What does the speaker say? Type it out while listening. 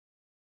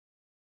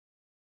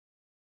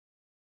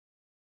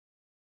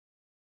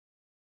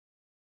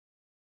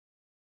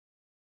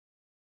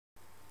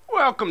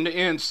Welcome to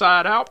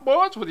Inside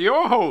Outboards with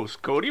your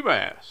host, Cody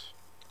Bass.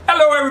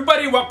 Hello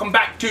everybody, welcome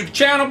back to the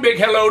channel. Big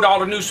hello to all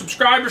the new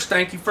subscribers.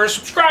 Thank you for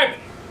subscribing.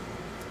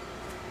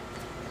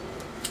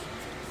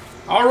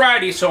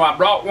 Alrighty, so I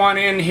brought one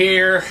in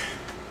here.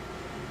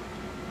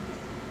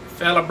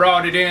 Fella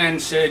brought it in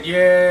and said,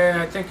 yeah,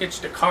 I think it's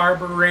the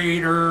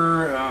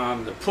carburetor,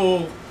 the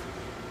pull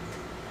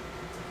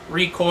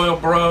recoil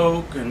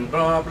broke and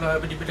blah blah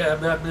blah blah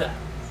blah blah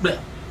blah.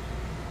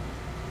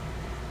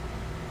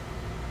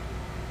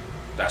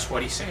 That's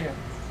what he said.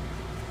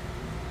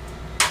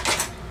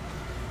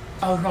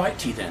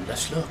 Alrighty then,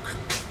 let's look.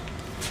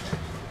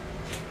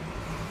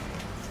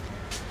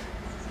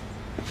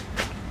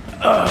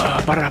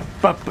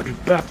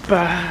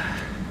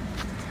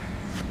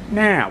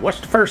 Now, what's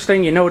the first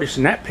thing you notice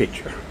in that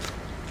picture?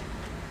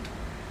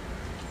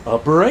 A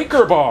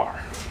breaker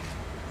bar.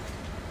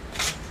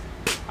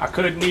 I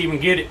couldn't even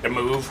get it to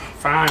move.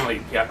 Finally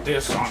got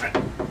this on it.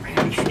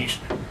 Man,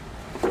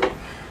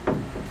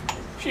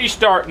 she's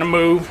starting to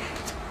move.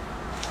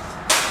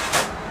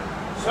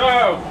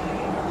 So,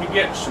 we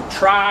get some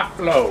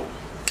tri-flow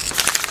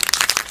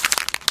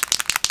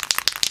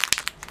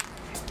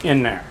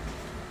in there.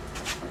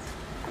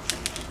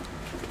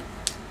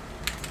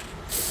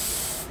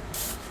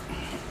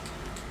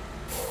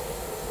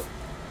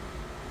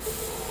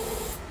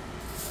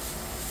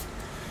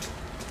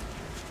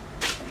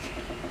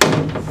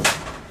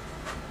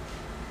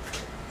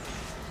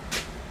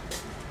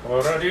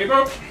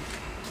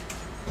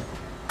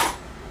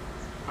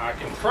 I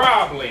can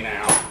probably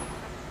now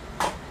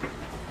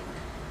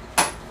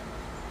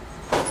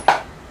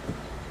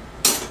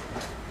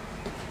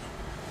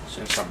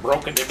since I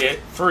broke it to get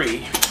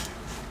free,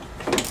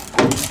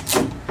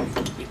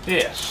 get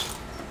this.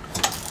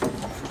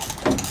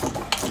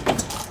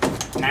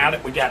 Now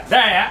that we got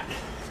that,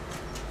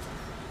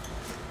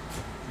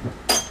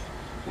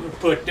 we'll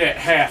put that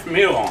 1/2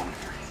 mil on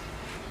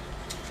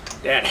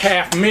there. That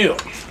 1/2 mil,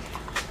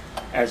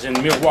 as in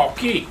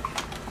Milwaukee.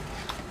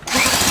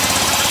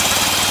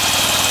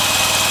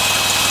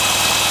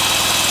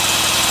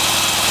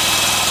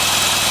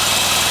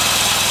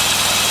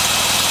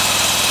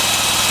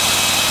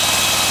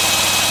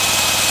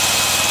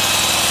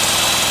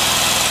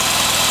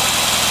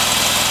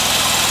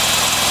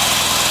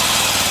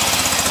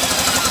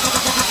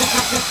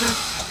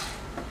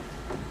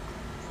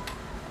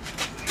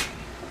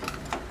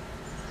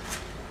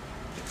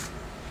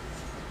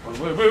 A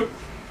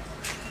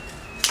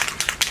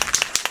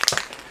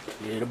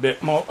little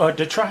bit more of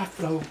the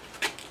tri-flow.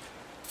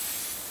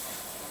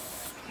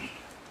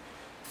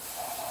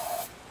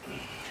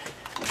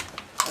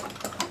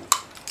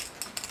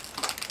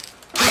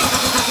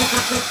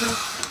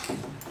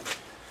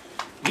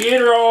 Get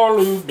her all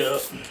lubed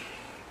up.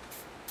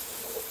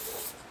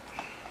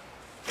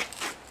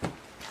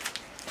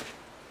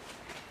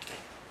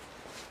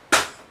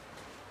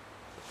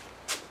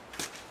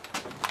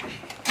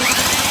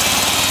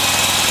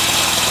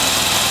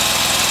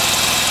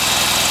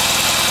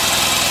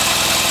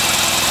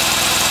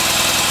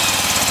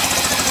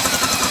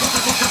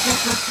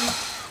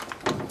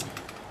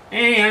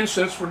 And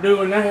since we're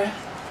doing that,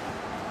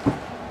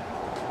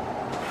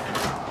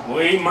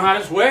 we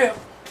might as well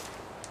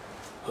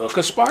hook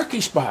a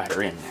Sparky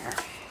Spider in there.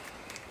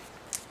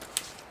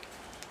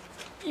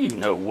 You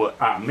know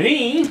what I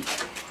mean.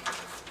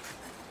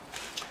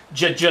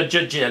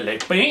 Jelly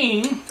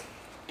bean.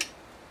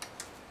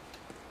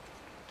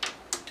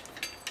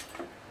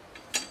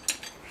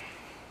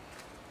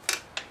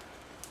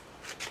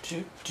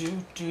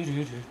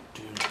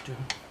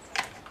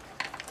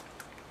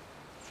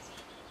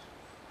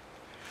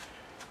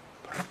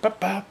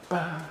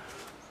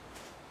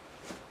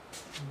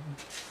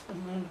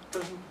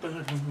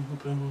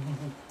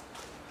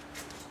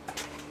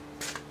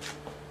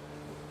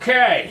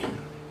 Okay,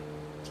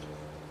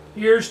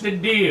 here's the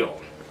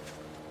deal.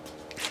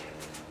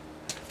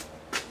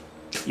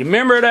 You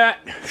remember that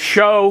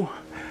show,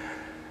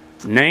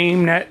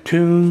 Name That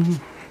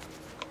Tune?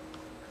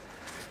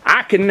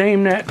 I can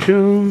name that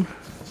tune.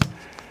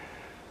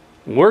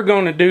 We're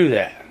going to do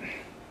that.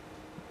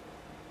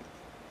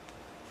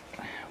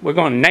 We're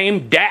going to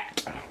name that,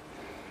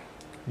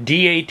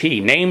 D-A-T,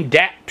 name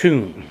that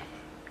tune.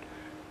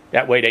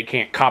 That way they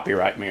can't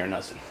copyright me or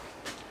nothing.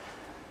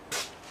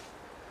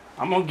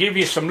 I'm going to give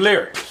you some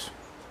lyrics.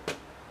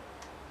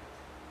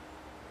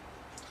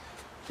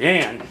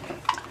 And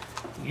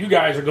you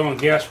guys are going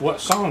to guess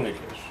what song it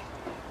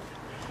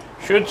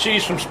is. Should see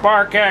some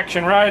spark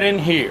action right in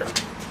here.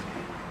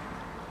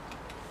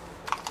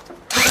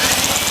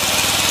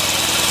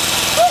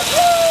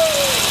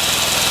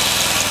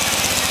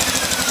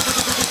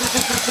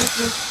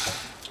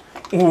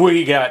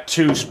 We got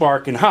two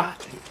sparking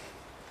hot.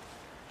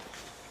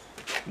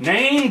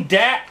 Name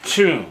that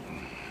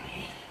tune.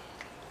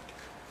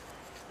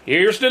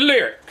 Here's the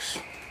lyrics.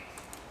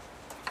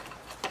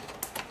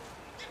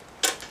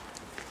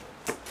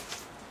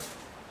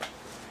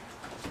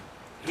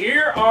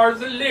 Here are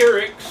the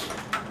lyrics.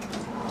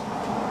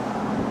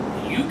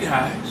 You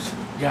guys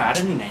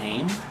gotta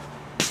name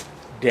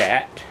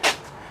that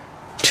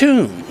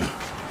tune.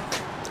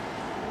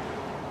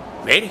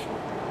 Ready?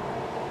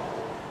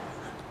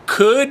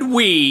 Could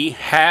we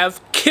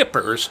have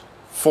kippers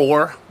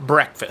for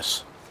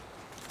breakfast?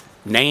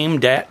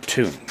 Name that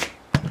tune.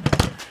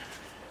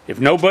 If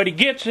nobody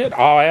gets it,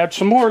 I'll add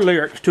some more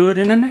lyrics to it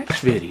in the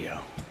next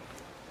video.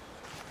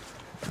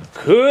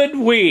 Could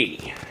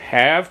we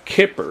have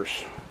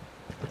kippers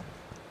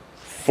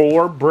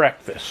for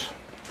breakfast?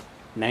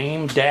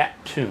 Name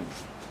that tune.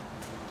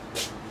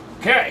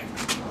 Okay,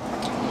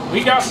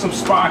 we got some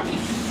Spocky,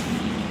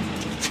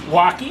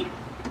 Wacky.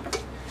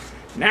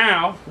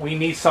 Now we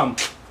need some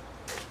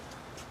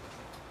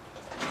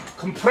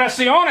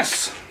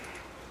compressiones.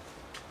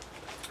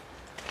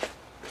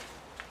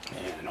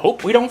 And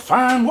hope we don't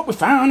find what we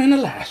found in the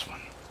last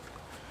one.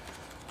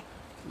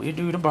 We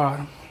do the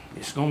bottom.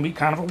 It's going to be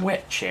kind of a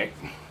wet check.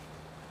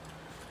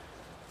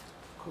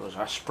 Because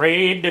I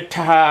sprayed the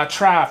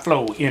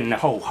tri-flow in the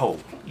hole.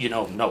 You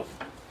know, no.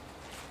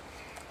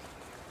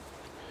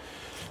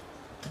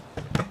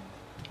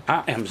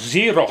 I am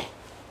zero.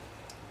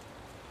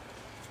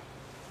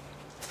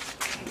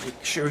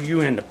 Make sure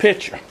you in the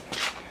picture.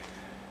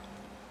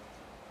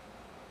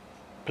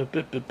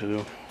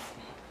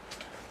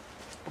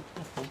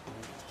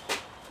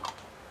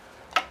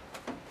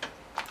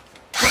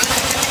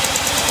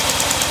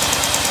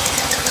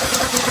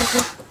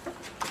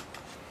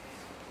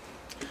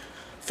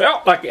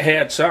 Felt like it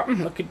had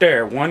something. Look at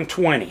there,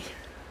 120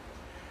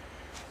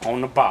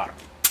 on the bottom.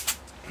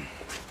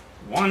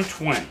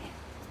 120.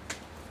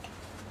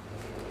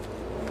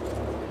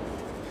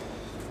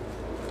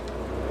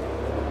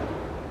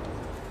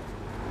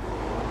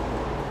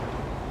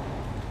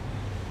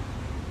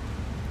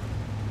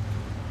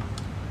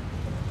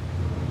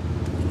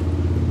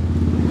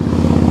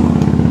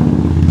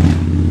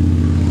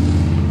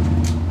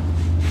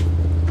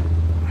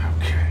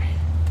 Okay.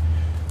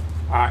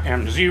 I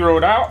am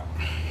zeroed out.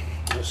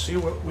 Let's see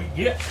what we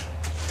get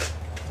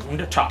on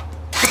the top.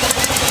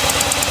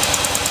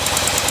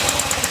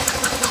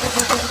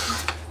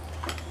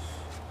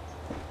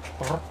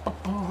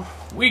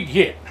 We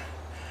get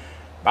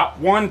about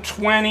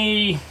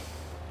 120,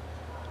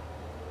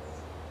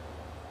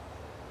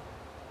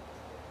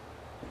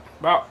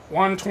 about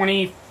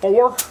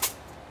 124.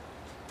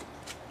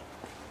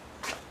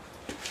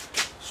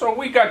 So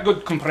we got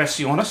good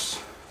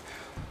compressiones.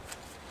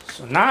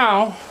 So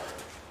now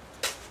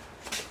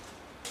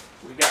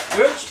we got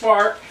good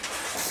spark.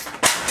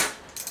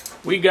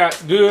 We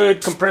got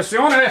good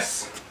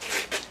compressiones.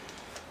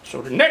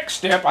 So the next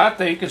step, I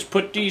think, is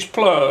put these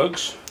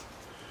plugs,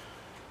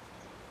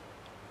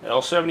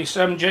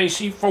 L77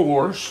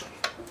 JC4s,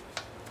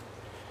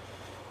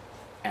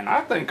 and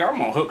I think I'm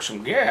gonna hook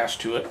some gas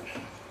to it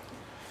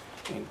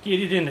and get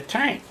it in the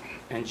tank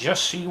and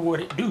just see what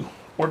it do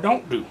or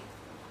don't do.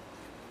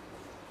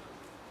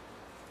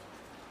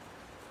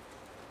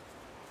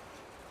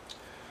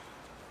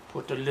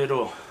 Put the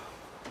little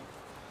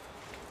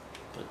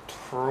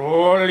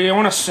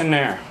petroleonis in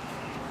there.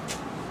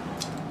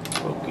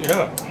 Hook it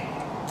up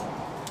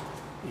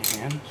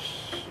and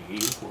see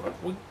what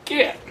we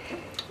get.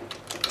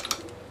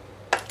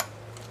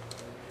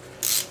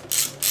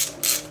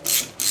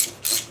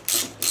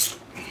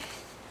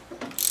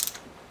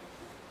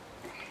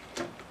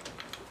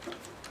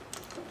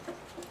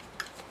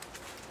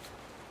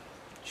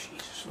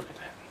 Jesus, look at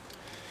that.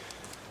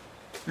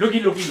 Looky,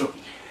 looky, looky.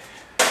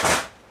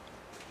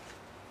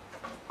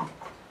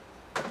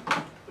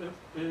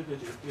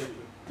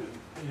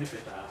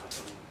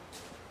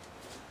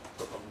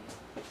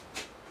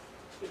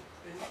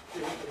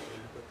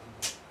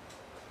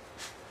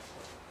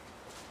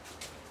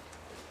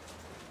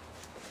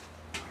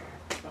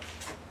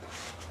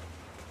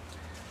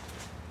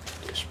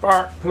 The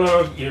spark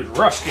plug is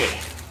rusty.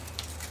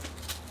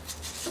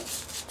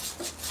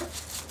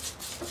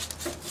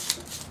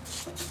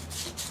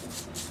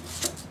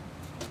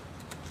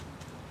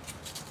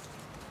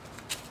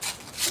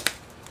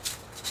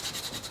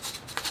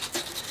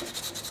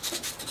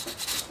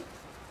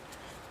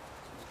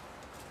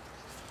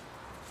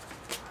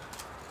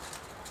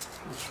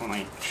 This one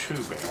ain't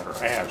too bad, or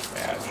as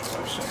bad,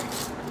 shall I say.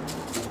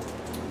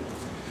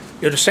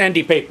 Get a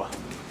sandy paper.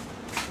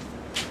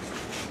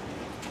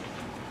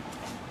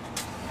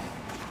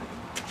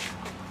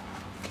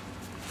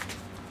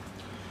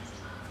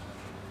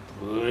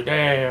 Put a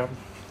dab.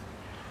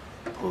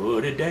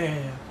 Put a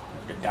dab.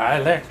 The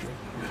dielectric.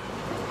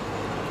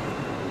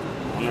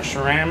 On the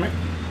ceramic.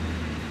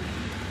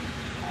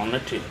 On the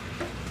tip.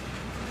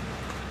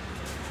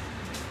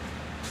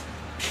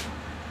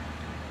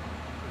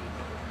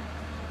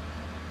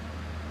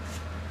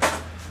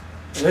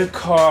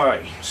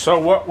 Okay, so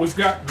what we've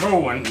got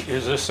going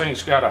is this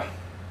thing's gonna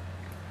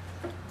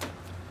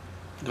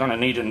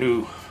need a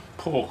new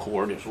pull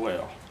cord as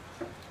well.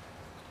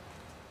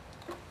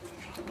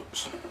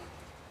 Oops.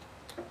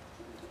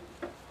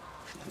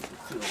 Let me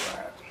feel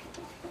that.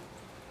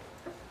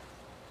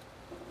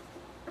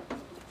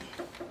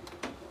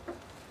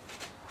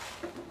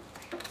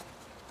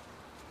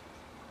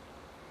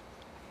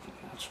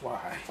 That's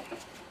why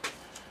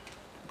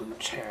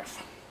boots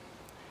have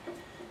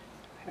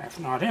Half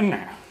not in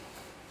there.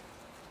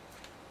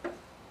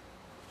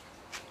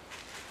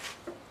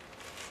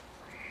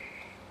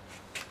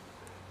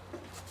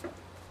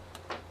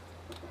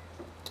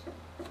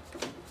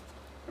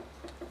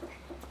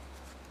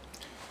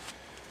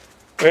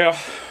 Well,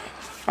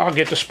 I'll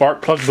get the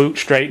spark plug boot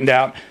straightened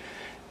out,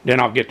 then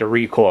I'll get the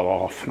recoil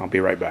off, and I'll be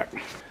right back.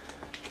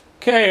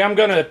 Okay, I'm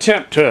going to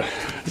attempt to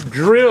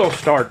drill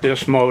start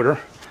this motor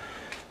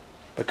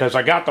because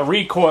I got the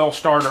recoil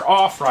starter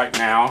off right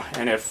now,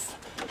 and if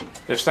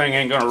this thing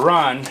ain't going to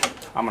run,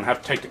 I'm going to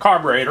have to take the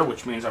carburetor,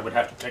 which means I would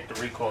have to take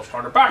the recoil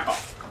starter back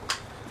off.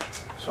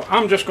 So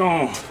I'm just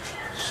going to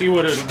see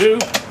what it'll do.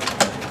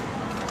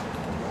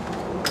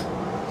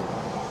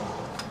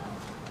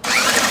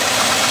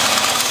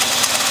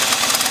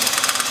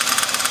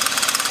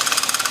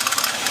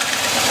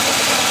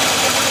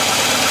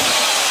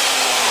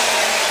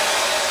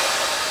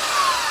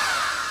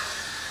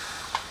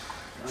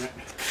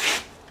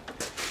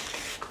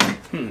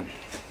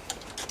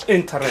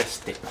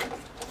 Interesting.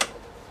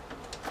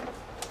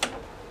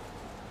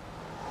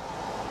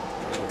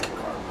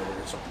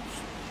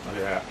 Look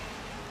at that.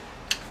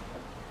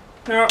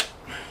 Now,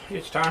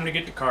 it's time to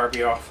get the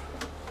carby off.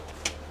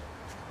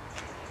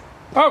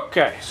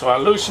 Okay, so I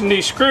loosened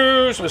these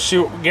screws. Let's see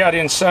what we got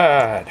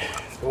inside.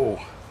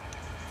 Oh,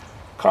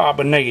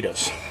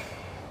 carbonators.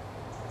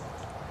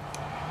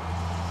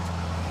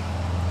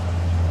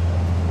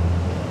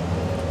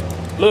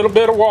 A little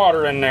bit of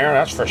water in there,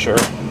 that's for sure.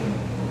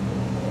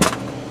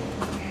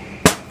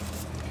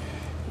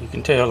 You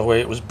can tell the way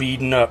it was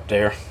beading up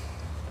there.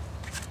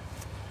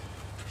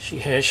 She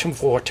has some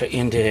water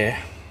in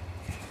there.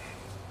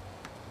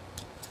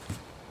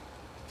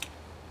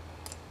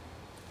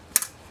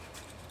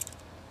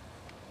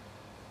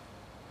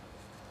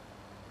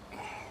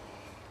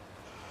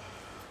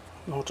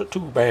 Not too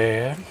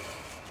bad.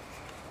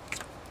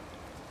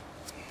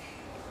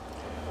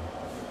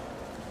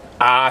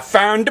 I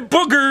found the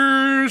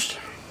boogers!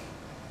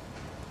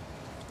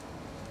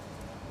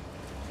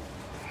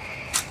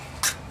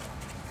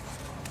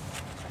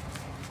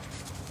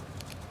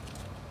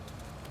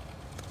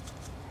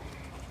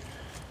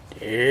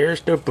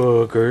 There's the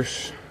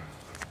boogers.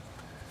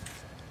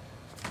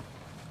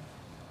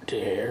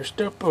 There's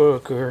the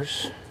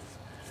boogers.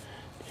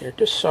 There's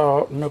the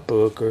salt and the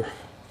booger.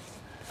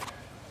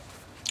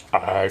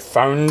 I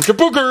found the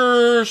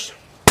boogers!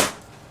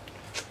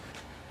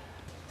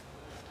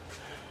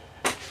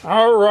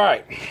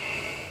 Alright.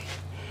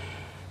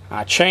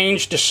 I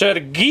changed a set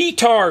of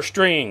guitar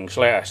strings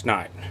last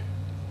night.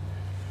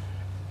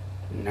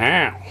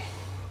 Now,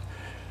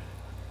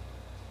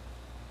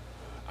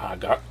 I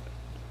got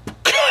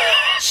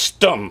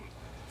custom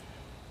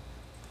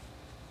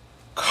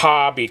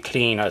carby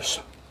cleaners.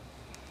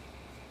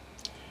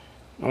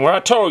 And what I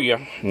told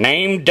you,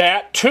 name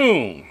that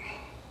tune.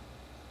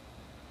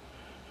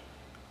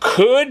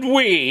 Could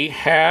we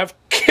have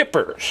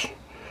kippers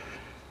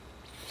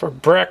for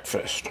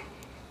breakfast?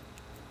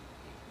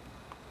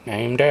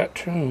 Name that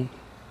tune.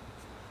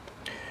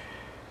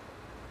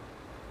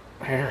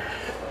 There.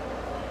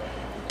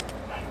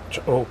 It's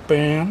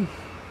open.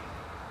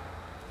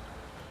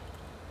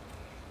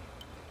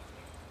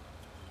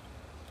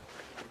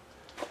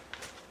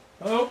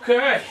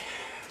 Okay.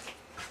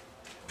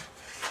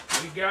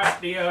 We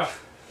got the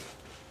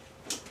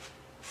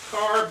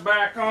carb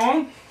back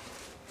on.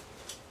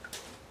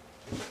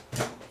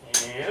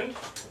 And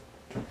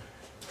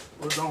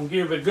we're going to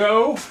give it a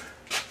go.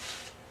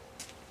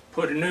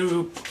 Put a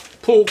new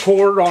pull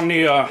cord on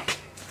the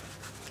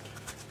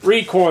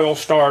recoil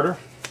starter.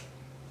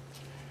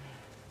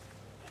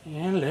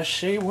 And let's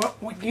see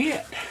what we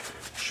get.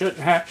 Shouldn't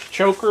have to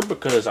choke her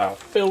because I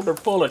filled her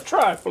full of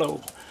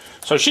tri-flow.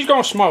 So she's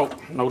going to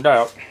smoke, no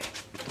doubt.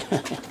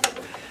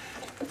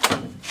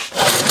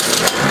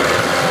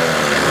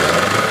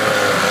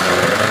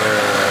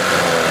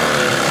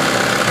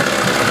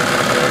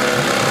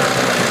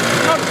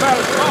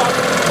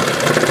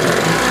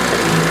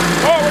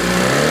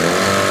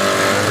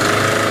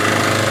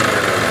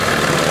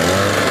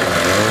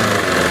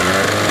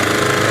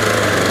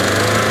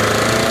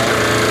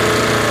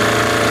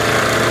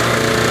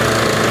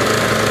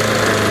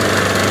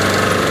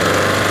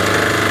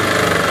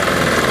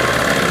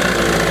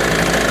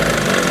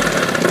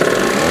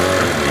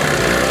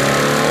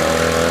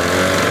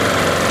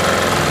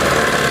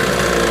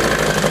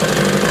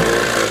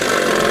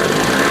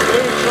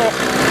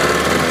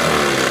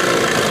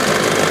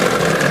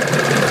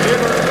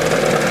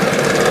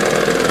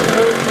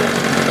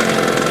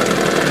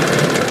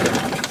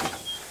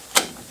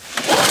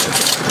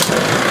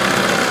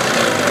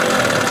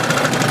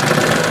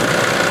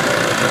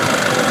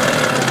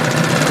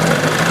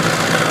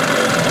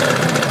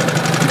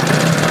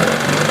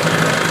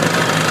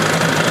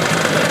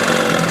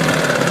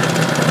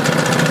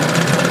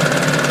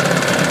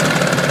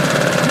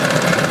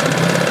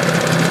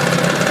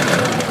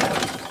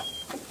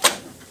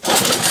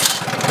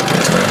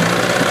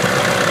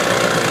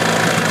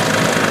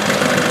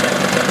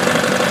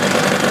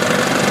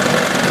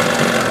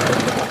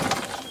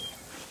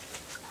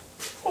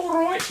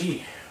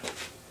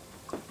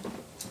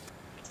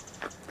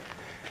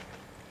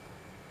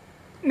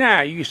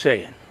 Now you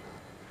saying,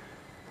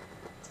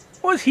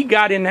 what's he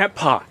got in that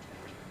pot?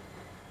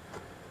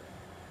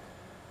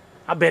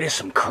 I bet it's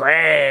some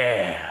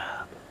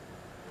crab.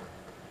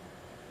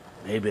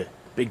 Maybe a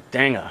big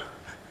thing of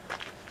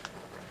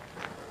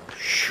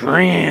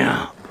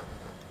shrimp.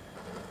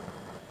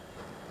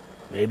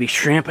 Maybe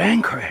shrimp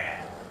and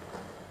crab.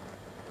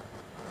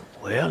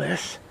 Well,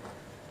 let's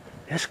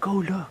go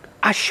look.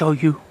 I'll show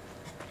you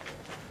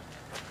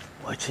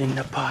what's in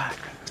the pot.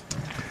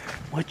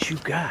 What you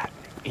got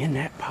in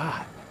that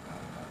pot.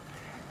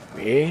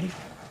 Ready?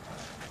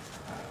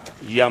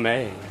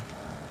 Yummy.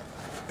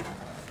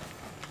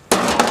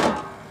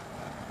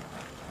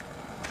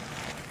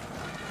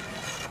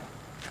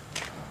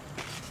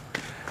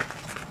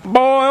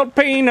 Boiled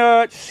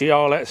peanuts. See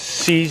all that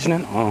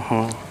seasoning?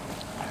 Uh-huh.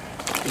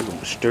 We're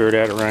gonna stir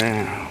that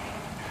around.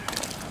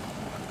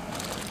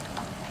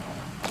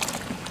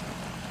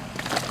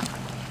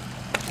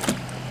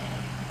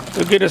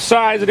 Look at the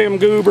size of them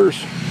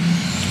goobers.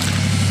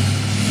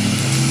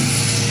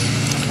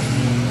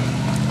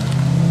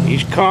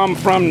 These come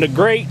from the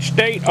great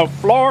state of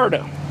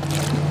Florida.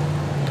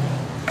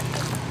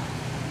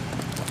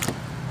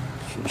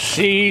 Some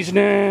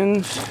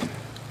seasonings,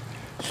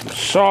 some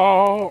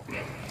salt,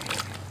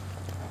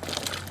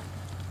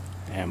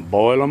 and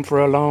boil them for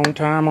a long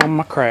time on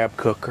my crab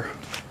cooker.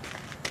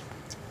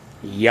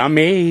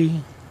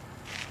 Yummy.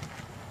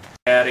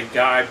 I had a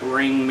guy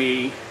bring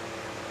me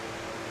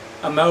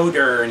a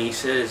motor and he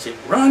says it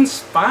runs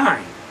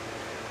fine,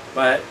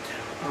 but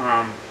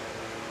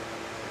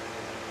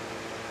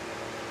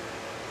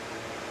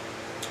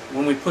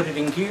when we put it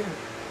in gear,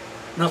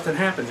 nothing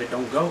happens, it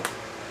don't go.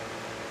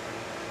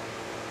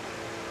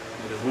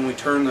 Because when we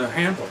turn the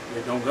handle,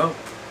 it don't go.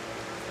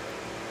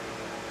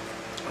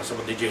 I said,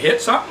 well, did you hit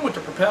something with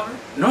the propeller?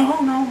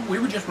 No, we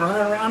were just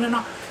running around in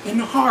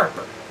the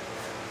harbor.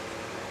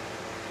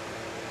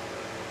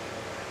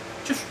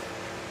 Just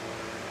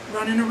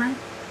running around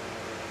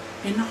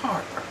in the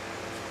harbor.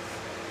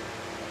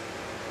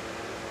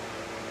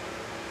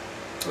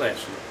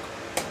 Let's look.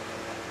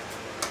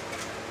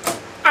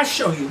 I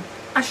show you.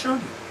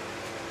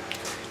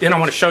 Then I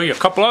want to show you a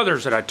couple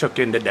others that I took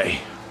in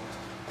today.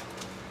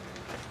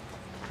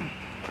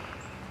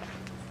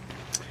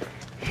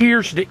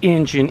 Here's the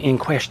engine in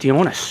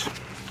questiones.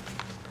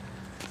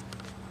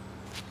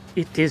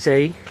 It is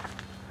a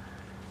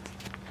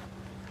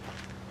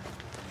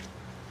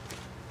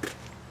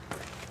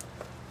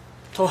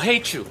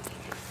Tohechu.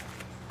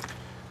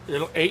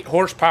 Little 8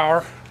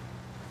 horsepower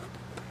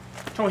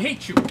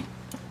Tohechu.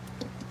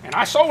 And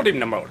I sold him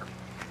the motor.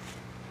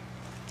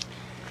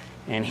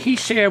 And he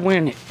said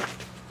when it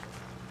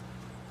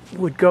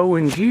would go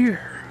in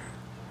gear,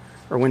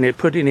 or when they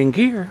put it in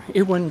gear,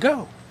 it wouldn't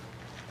go.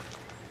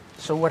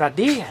 So what I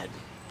did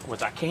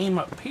was I came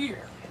up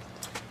here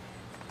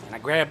and I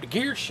grabbed the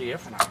gear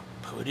shift and I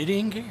put it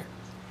in gear.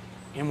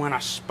 And when I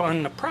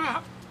spun the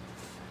prop,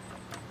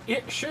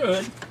 it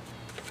should,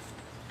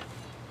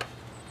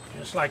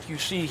 just like you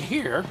see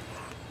here,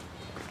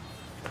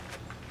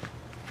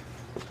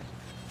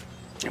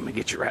 let me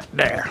get you right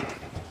there.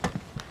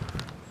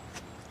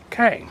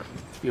 Okay,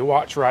 if you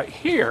watch right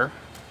here,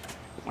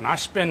 when I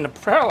spin the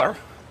propeller,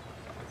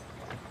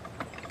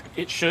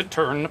 it should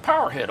turn the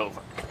power head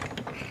over.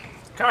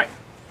 Okay.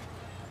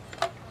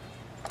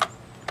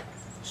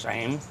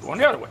 Same going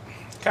the other way.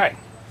 Okay.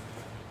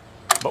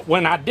 But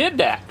when I did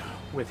that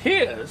with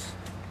his,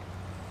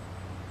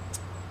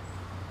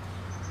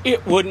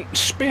 it wouldn't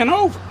spin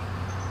over.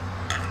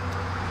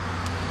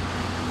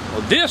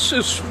 Well, this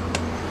is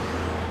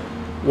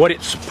what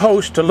it's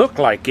supposed to look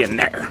like in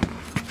there.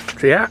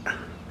 See that?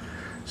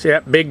 See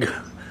that big,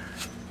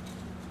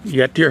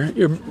 you got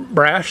your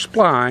brass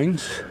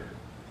splines,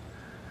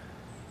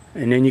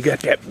 and then you got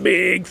that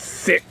big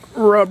thick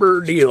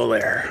rubber deal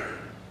there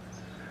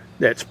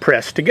that's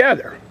pressed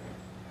together.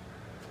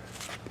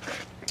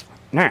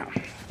 Now,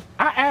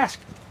 I asked,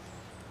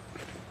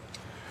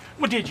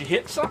 well, did you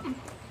hit something?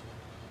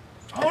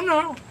 Oh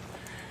no,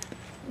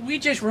 we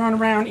just run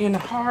around in the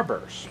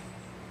harbors.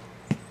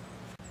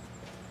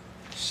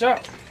 So,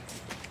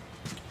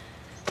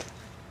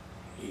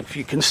 if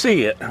you can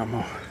see it,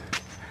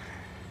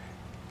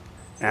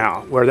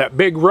 now where that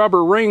big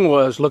rubber ring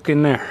was, look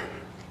in there.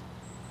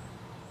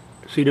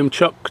 See them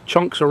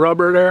chunks of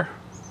rubber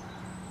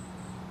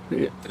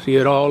there? See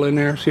it all in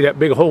there? See that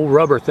big whole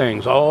rubber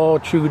thing's all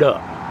chewed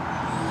up.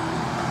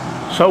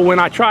 So when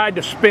I tried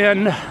to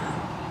spin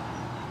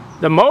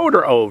the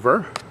motor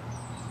over,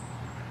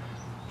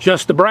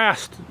 just the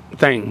brass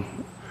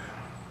thing,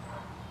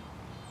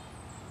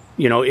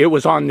 you know, it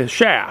was on the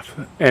shaft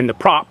and the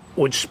prop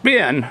would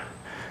spin,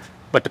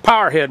 but the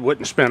power head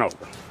wouldn't spin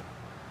over.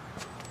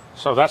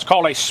 So that's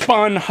called a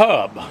spun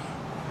hub.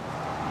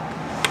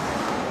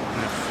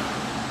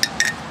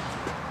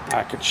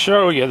 I could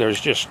show you,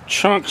 there's just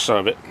chunks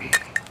of it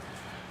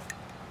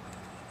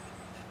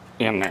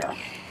in there.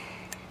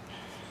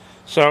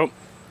 So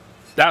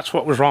that's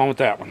what was wrong with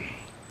that one.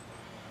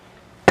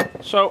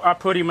 So I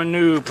put him a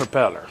new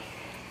propeller.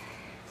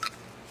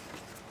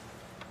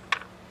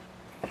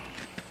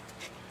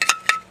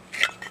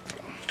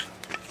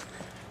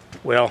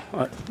 Well,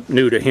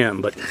 new to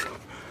him, but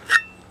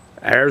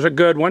there's a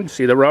good one.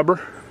 See the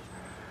rubber?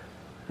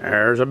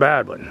 There's a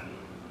bad one.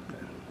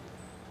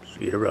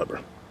 See the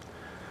rubber.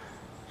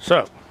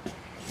 So,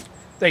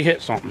 they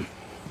hit something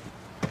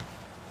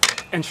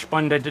and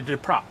spun the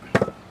prop.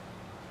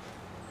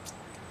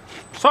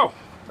 So,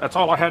 that's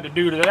all I had to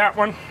do to that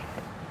one.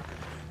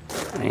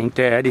 Ain't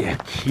that a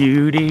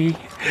cutie?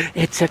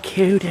 It's a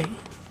cutie.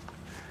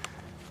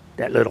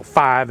 That little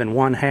 5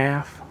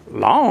 1/2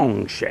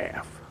 long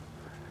shaft.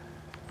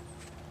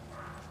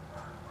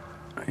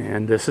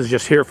 And this is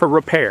just here for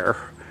repair.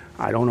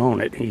 I don't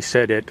own it. He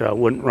said it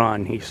wouldn't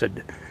run. He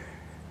said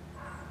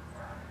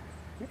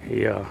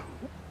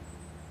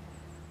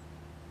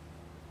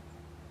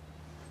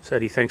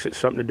he thinks it's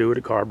something to do with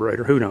the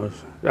carburetor. Who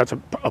knows? That's a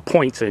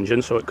points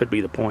engine, so it could be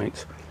the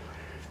points.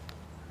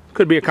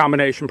 Could be a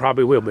combination,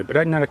 probably will be. But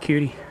isn't that a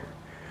cutie?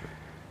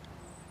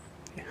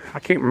 I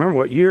can't remember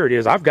what year it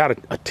is. I've got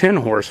a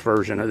 10-horse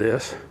version of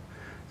this.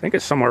 I think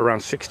it's somewhere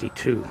around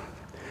 62.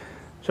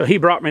 So he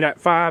brought me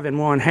that 5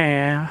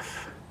 1/2.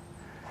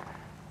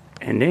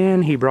 And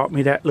then he brought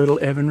me that little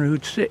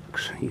Evinrude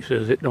 6. He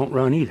says it don't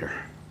run either.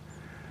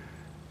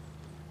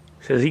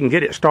 He says he can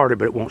get it started,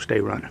 but it won't stay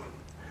running.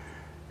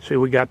 So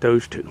we got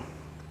those two.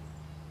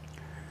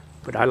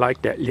 But I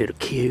like that little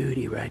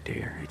cutie right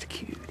there. It's a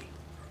cutie.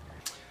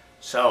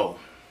 So,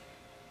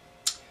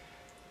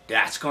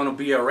 that's going to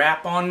be a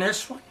wrap on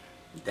this one.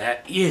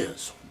 That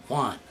is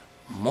one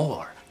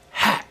more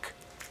hack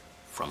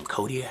from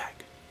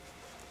Kodiak.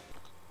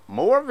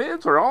 More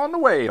vids are on the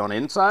way on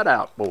Inside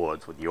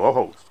Outboards with your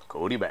host,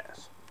 Cody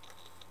Bass.